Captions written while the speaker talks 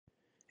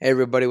Hey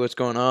everybody, what's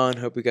going on?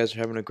 Hope you guys are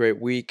having a great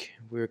week.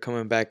 We're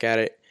coming back at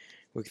it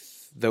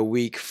with the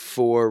week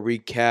 4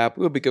 recap.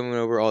 We'll be going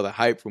over all the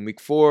hype from week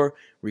 4,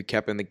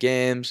 recapping the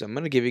games. I'm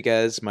going to give you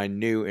guys my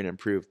new and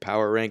improved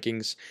power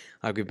rankings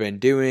like we've been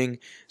doing.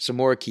 Some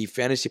more key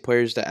fantasy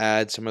players to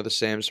add, some are the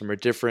same, some are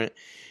different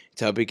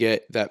to help you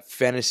get that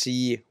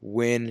fantasy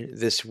win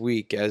this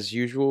week. As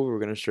usual, we're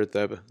going to start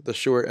the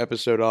short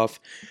episode off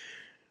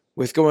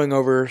with going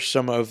over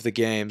some of the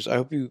games. I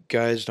hope you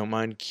guys don't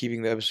mind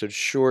keeping the episode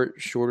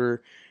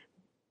shorter.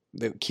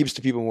 That keeps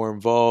the people more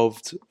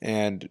involved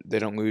and they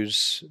don't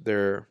lose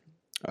their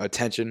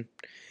attention.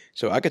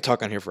 So I could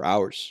talk on here for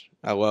hours.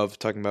 I love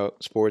talking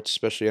about sports,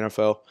 especially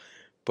NFL,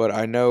 but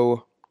I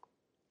know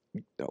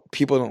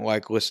people don't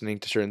like listening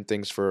to certain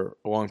things for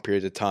long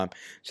periods of time.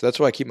 So that's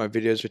why I keep my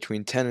videos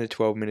between 10 and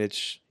 12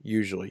 minutes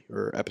usually,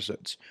 or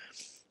episodes.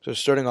 So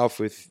starting off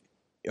with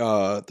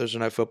Thursday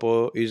Night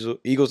Football,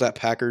 Eagles at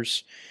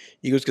Packers.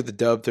 Eagles get the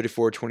dub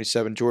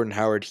 34-27. Jordan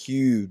Howard,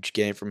 huge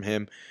game from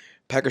him.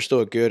 Packers still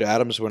look good.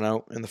 Adams went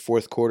out in the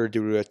fourth quarter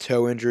due to a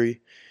toe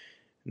injury.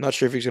 I'm not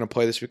sure if he's going to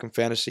play this week in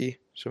fantasy,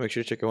 so make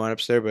sure to check your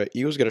lineups there. But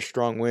Eagles get a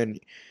strong win,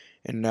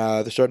 and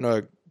they're starting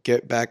to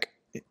get back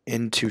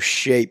into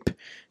shape,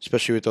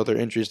 especially with all their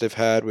injuries they've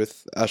had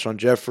with Alshon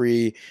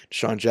Jeffrey.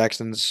 Deshaun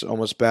Jackson's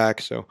almost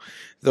back, so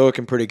they're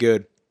looking pretty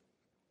good.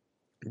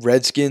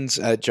 Redskins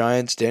at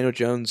Giants. Daniel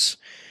Jones.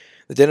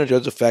 The Daniel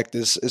Jones effect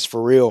is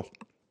for real.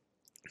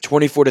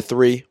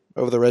 24-3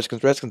 over the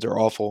Redskins. Redskins are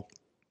awful.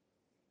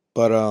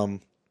 But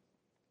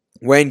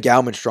Wayne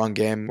Gallman, strong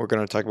game. We're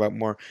going to talk a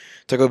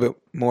little bit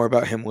more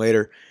about him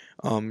later.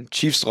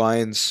 Chiefs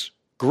Lions,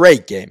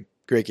 great game.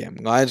 Great game.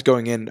 Lions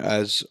going in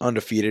as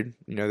undefeated.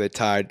 You know, they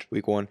tied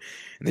week 1.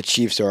 And the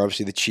Chiefs are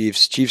obviously the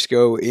Chiefs. Chiefs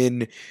go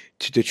in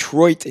to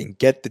Detroit and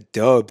get the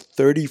dub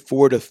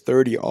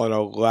 34-30 on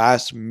a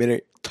last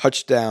minute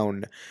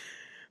touchdown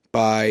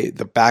by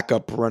the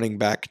backup running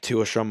back to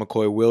LaShawn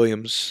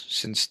McCoy-Williams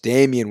since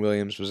Damian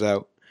Williams was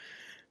out.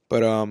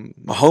 But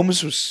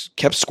Mahomes was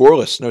kept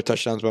scoreless, no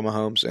touchdowns by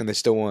Mahomes, and they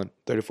still won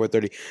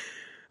 34-30.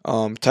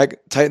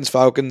 Titans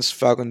Falcons.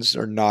 Falcons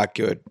are not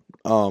good.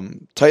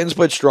 Titans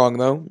played strong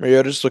though.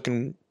 Mariota's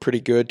looking pretty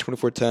good,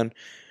 24-10.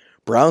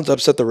 Browns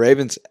upset the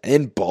Ravens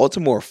in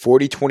Baltimore,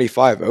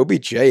 40-25.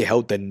 OBJ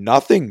held to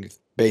nothing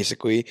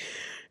basically,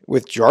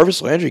 with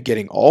Jarvis Landry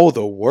getting all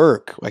the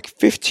work, like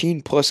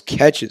 15 plus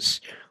catches.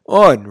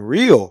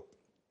 Unreal.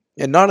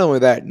 And not only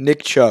that,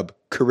 Nick Chubb,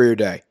 career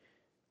day.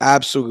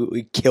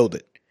 Absolutely killed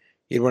it.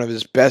 He had one of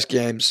his best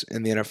games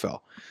in the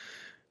NFL.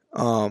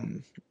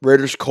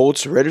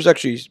 Raiders-Colts. Raiders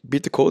actually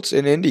beat the Colts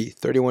in Indy,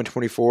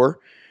 31-24.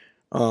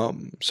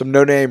 Some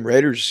no-name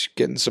Raiders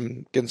getting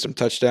some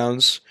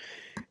touchdowns.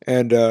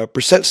 And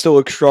Brissett still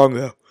looks strong,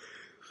 though.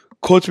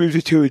 Colts moved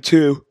to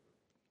 2-2.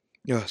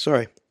 Yeah,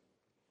 sorry.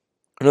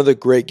 Another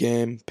great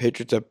game.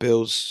 Patriots at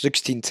Bills,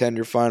 16-10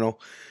 your final.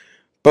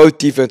 Both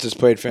defenses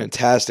played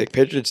fantastic.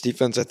 Patriots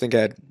defense, I think,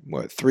 had,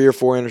 3 or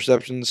 4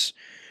 interceptions.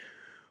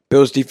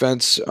 Bills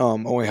defense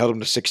only held them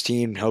to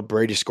 16, held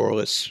Brady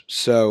scoreless.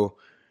 So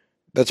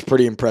that's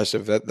pretty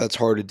impressive. That's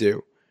hard to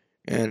do.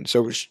 And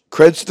so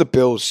credits to the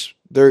Bills.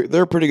 They're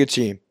a pretty good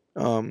team.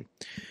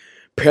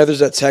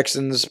 Panthers at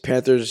Texans.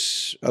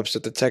 Panthers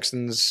upset the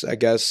Texans, I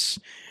guess.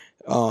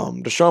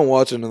 Deshaun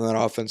Watson in that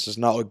offense does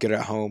not look good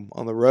at home.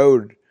 On the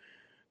road,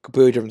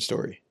 completely different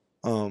story.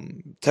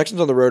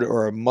 Texans on the road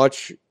are a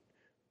much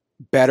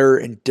better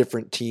and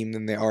different team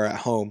than they are at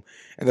home.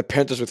 And the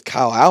Panthers with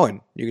Kyle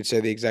Allen, you could say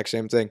the exact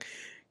same thing.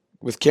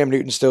 With Cam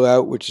Newton still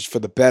out, which is for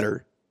the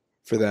better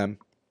for them.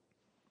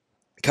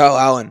 Kyle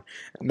Allen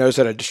knows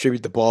how to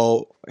distribute the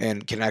ball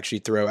and can actually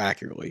throw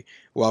accurately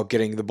while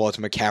getting the ball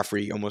to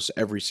McCaffrey almost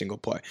every single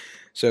play.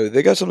 So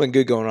they got something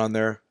good going on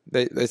there.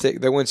 They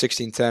win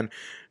 16-10.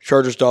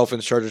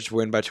 Chargers-Dolphins. Chargers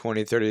win by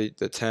 20,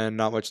 30-10.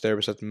 Not much there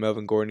besides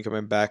Melvin Gordon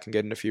coming back and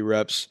getting a few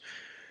reps.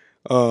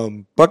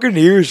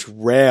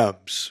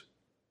 Buccaneers-Rams.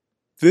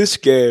 This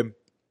game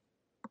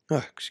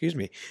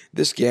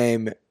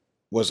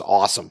was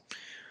awesome.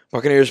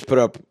 Buccaneers put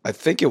up, I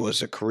think it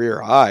was a career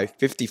high,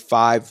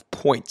 55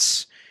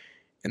 points.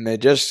 And they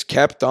just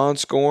kept on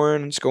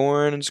scoring. And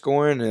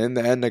in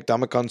the end,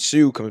 Ndamukong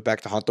Suh comes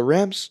back to haunt the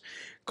Rams.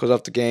 Close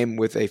off the game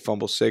with a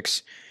fumble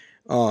 6.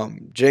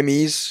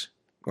 Jameis,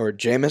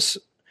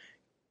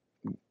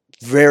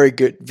 very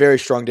good, very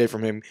strong day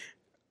from him.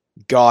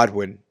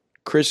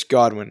 Chris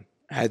Godwin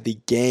had the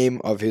game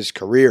of his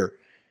career.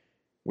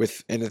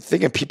 And I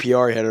think in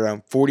PPR he had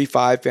around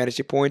 45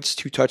 fantasy points,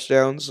 2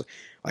 touchdowns,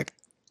 like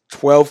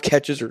 12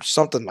 catches or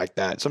something like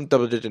that. Some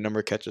double-digit number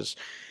of catches.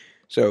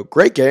 So,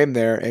 great game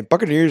there. And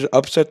Buccaneers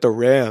upset the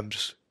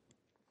Rams.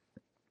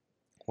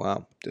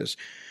 Wow. And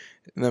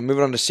then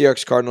moving on to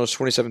Seahawks Cardinals,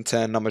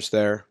 27-10. Not much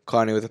there.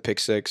 Clowney with a pick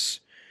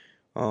 6.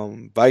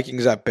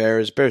 Vikings at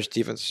Bears. Bears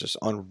defense is just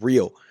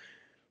unreal.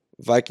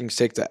 Vikings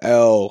take the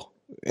L.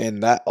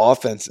 And that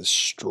offense is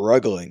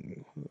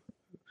struggling.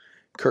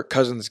 Kirk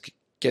Cousins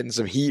getting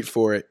some heat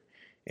for it.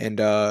 And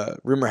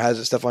rumor has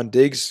it Stephon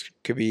Diggs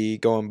could be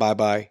going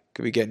bye-bye.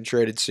 Could be getting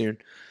traded soon.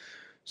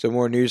 So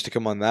more news to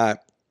come on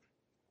that.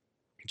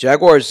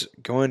 Jaguars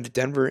go into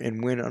Denver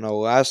and win on a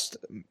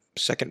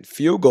last-second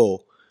field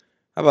goal.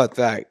 How about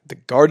that? The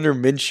Gardner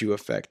Minshew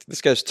effect.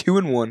 This guy's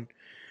 2-1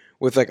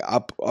 with like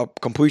a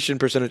completion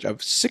percentage of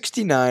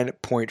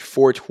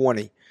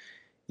 69.420.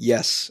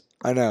 Yes,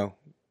 I know.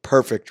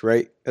 Perfect,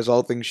 right? As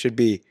all things should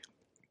be.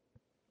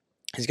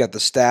 He's got the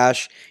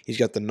stash. He's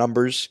got the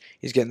numbers.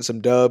 He's getting some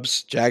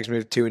dubs. Jags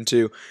moved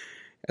 2-2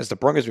 as the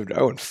Broncos moved to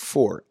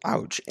 0-4.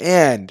 Ouch.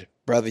 And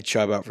Bradley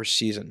Chubb out for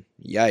season.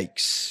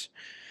 Yikes.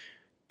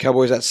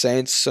 Cowboys at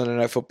Saints Sunday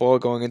Night Football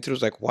going into it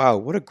was like, wow,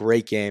 what a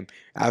great game.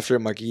 After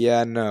I'm like,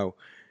 yeah, no.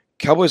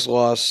 Cowboys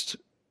lost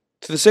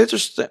to the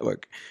Saints.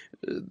 Look,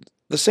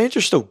 the Saints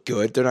are still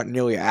good. They're not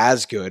nearly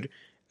as good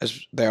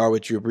as they are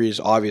with Drew Brees,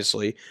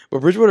 obviously.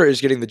 But Bridgewater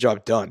is getting the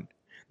job done.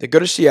 They go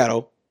to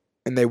Seattle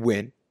and they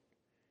win.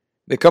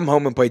 They come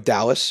home and play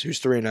Dallas, who's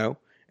 3-0,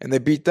 and they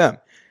beat them.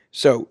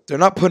 So they're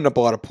not putting up a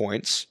lot of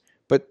points,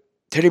 but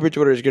Teddy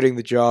Bridgewater is getting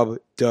the job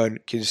done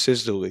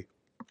consistently.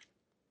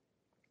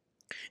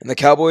 And the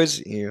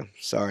Cowboys,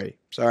 sorry,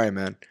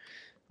 man.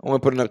 Only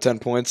putting up 10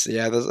 points,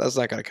 yeah, that's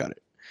not going to cut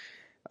it.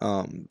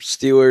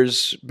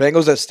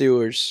 Bengals at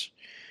Steelers,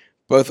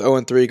 both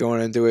 0-3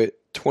 going into it.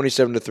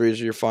 27-3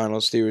 is your final.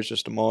 Steelers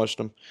just demolished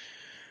them.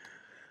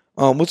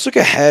 Let's look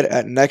ahead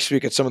at next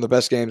week at some of the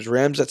best games.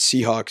 Rams at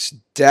Seahawks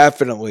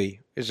definitely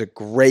is a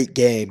great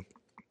game.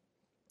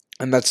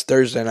 And that's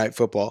Thursday Night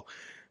Football.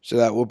 So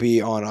that will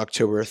be on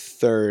October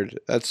 3rd.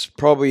 That's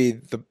probably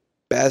the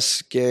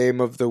best game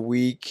of the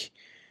week.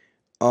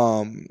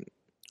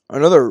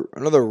 Another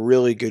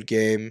really good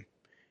game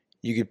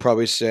you could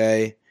probably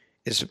say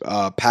is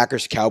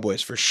Packers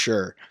Cowboys for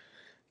sure.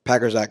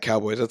 Packers at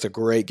Cowboys. That's a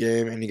great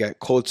game. And you got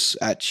Colts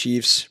at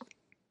Chiefs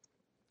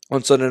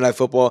on Sunday Night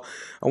Football.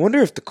 I wonder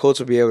if the Colts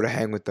will be able to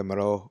hang with them at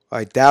all.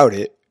 I doubt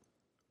it.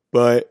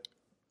 But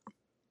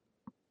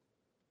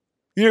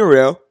you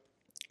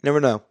never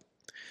know.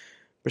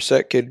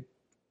 Brissett could,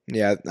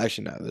 yeah,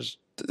 actually no.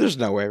 There's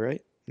no way,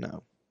 right?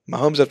 No.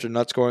 Mahomes, after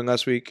not scoring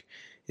last week,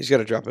 he's got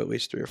to drop at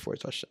least 3 or 4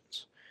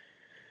 touchdowns.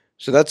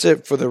 So that's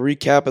it for the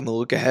recap and the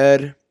look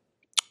ahead.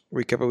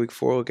 Recap of week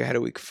 4, look ahead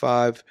at week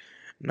 5.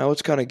 Now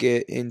let's kind of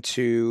get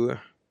into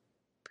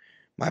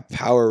my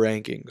power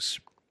rankings.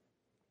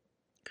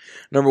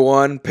 Number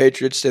 1,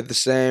 Patriots stayed the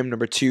same.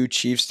 Number 2,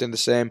 Chiefs stayed the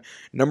same.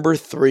 Number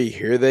 3,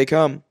 here they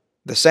come.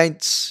 The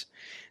Saints.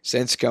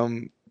 Saints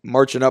come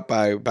marching up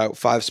by about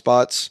 5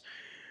 spots.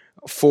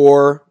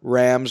 4,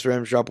 Rams.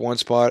 Rams drop 1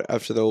 spot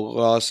after the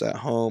loss at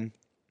home.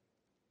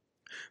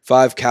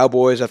 5,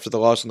 Cowboys after the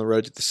loss on the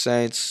road to the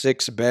Saints.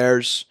 6,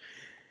 Bears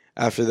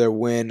after their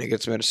win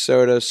against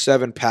Minnesota.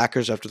 7,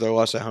 Packers after their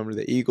loss at home to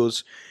the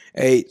Eagles.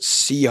 8,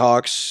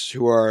 Seahawks,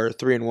 who are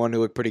 3-1, who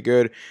look pretty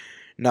good.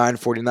 9,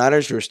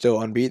 49ers, who are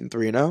still unbeaten,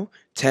 3-0.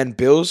 10,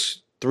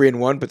 Bills,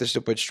 3-1, but they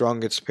still played strong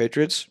against the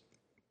Patriots.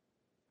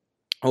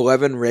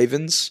 11,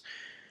 Ravens.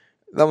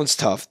 That one's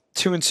tough.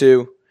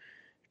 2-2.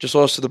 Just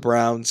lost to the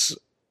Browns.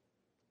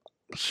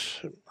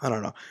 I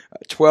don't know.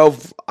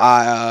 12,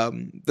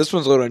 this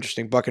one's a little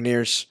interesting.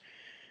 Buccaneers.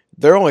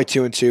 They're only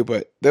 2-2,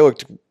 but they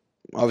looked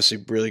obviously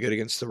really good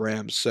against the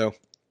Rams. So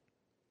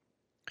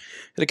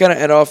to kind of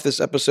end off this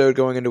episode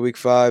going into week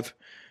 5,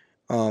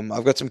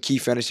 I've got some key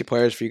fantasy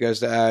players for you guys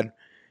to add.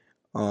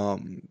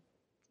 Some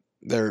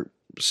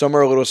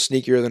are a little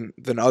sneakier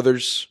than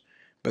others,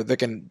 but they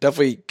can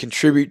definitely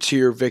contribute to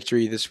your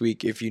victory this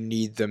week if you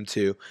need them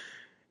to.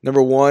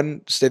 Number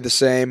 1 stayed the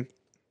same.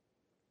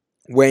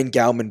 Wayne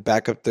Gallman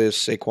back up to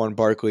Saquon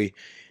Barkley.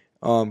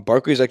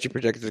 Barkley is actually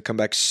projected to come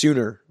back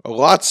sooner, a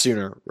lot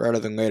sooner, rather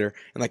than later,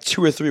 in like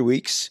 2 or 3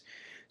 weeks.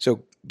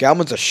 So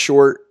Gallman's a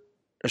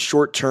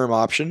short-term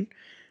option,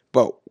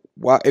 but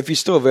if he's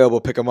still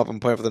available, pick him up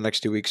and play him for the next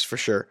 2 weeks for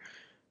sure.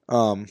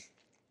 Number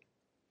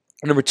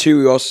 2,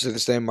 we also say the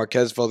same,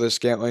 Marquez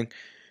Valdes-Scantling.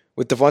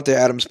 With Devontae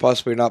Adams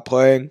possibly not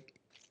playing,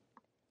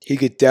 he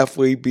could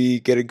definitely be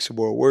getting some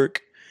more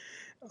work.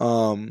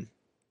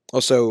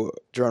 Also,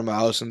 Geronimo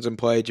Allison's in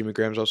play. Jimmy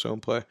Graham's also in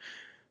play.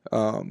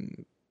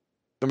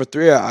 Number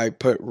 3, I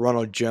put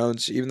Ronald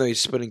Jones. Even though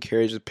he's splitting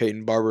carries with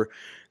Peyton Barber,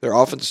 their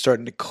offense is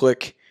starting to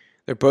click.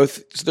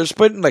 They're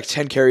splitting like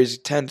 10 carries,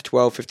 10 to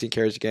 12, 15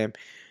 carries a game.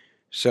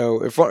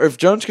 So if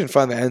Jones can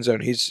find the end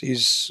zone,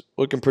 he's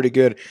looking pretty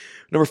good.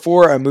 Number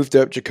 4, I moved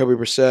up Jacoby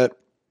Brissett.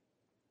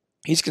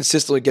 He's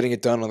consistently getting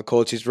it done on the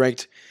Colts. He's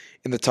ranked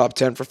in the top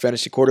 10 for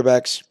fantasy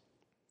quarterbacks.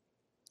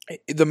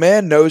 The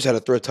man knows how to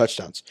throw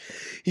touchdowns.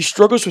 He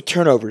struggles with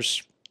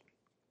turnovers,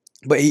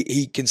 but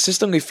he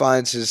consistently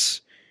finds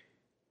his...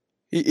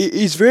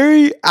 He's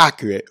very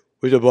accurate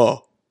with the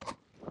ball.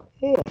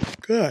 Oh,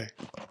 God.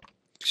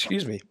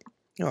 Excuse me.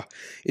 Oh,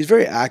 he's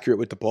very accurate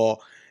with the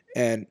ball,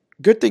 and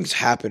good things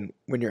happen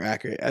when you're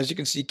accurate. As you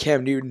can see,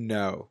 Cam Newton,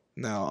 no,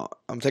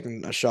 I'm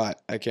taking a shot.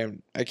 I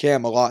Cam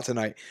a lot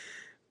tonight,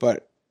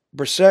 but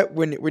Brissett,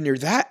 when you're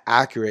that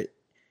accurate,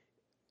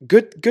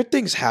 good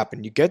things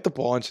happen. You get the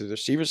ball into the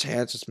receiver's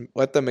hands, just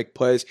let them make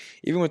plays.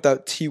 Even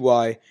without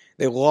Ty,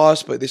 they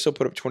lost, but they still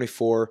put up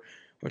 24,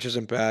 which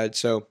isn't bad.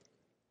 So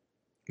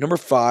number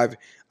 5,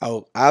 I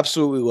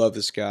absolutely love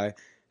this guy.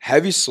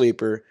 Heavy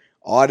sleeper,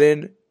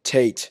 Auden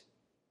Tate.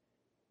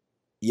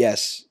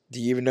 Yes. Do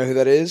you even know who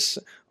that is?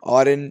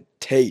 Auden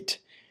Tate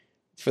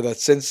for the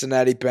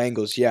Cincinnati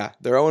Bengals. Yeah,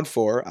 they're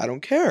 0-4. I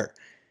don't care.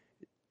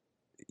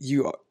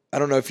 I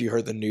don't know if you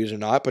heard the news or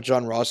not, but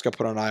John Ross got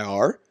put on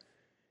IR.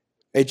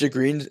 AJ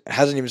Green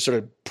hasn't even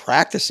started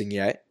practicing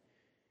yet.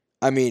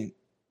 I mean,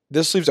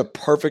 this leaves a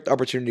perfect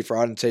opportunity for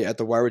Auden Tate at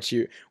the wide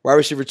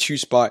receiver 2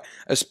 spot,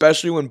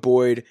 especially when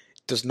Boyd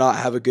does not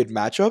have a good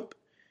matchup.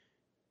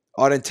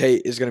 Auden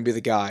Tate is going to be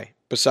the guy,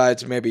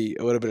 besides maybe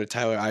a little bit of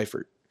Tyler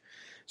Eifert.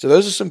 So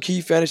those are some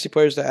key fantasy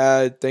players to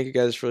add. Thank you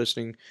guys for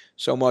listening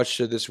so much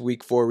to this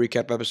Week 4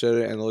 recap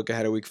episode and the look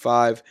ahead of Week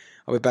 5.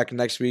 I'll be back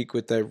next week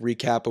with the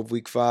recap of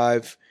Week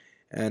 5.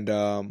 And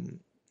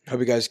hope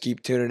you guys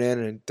keep tuning in,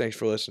 and thanks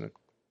for listening.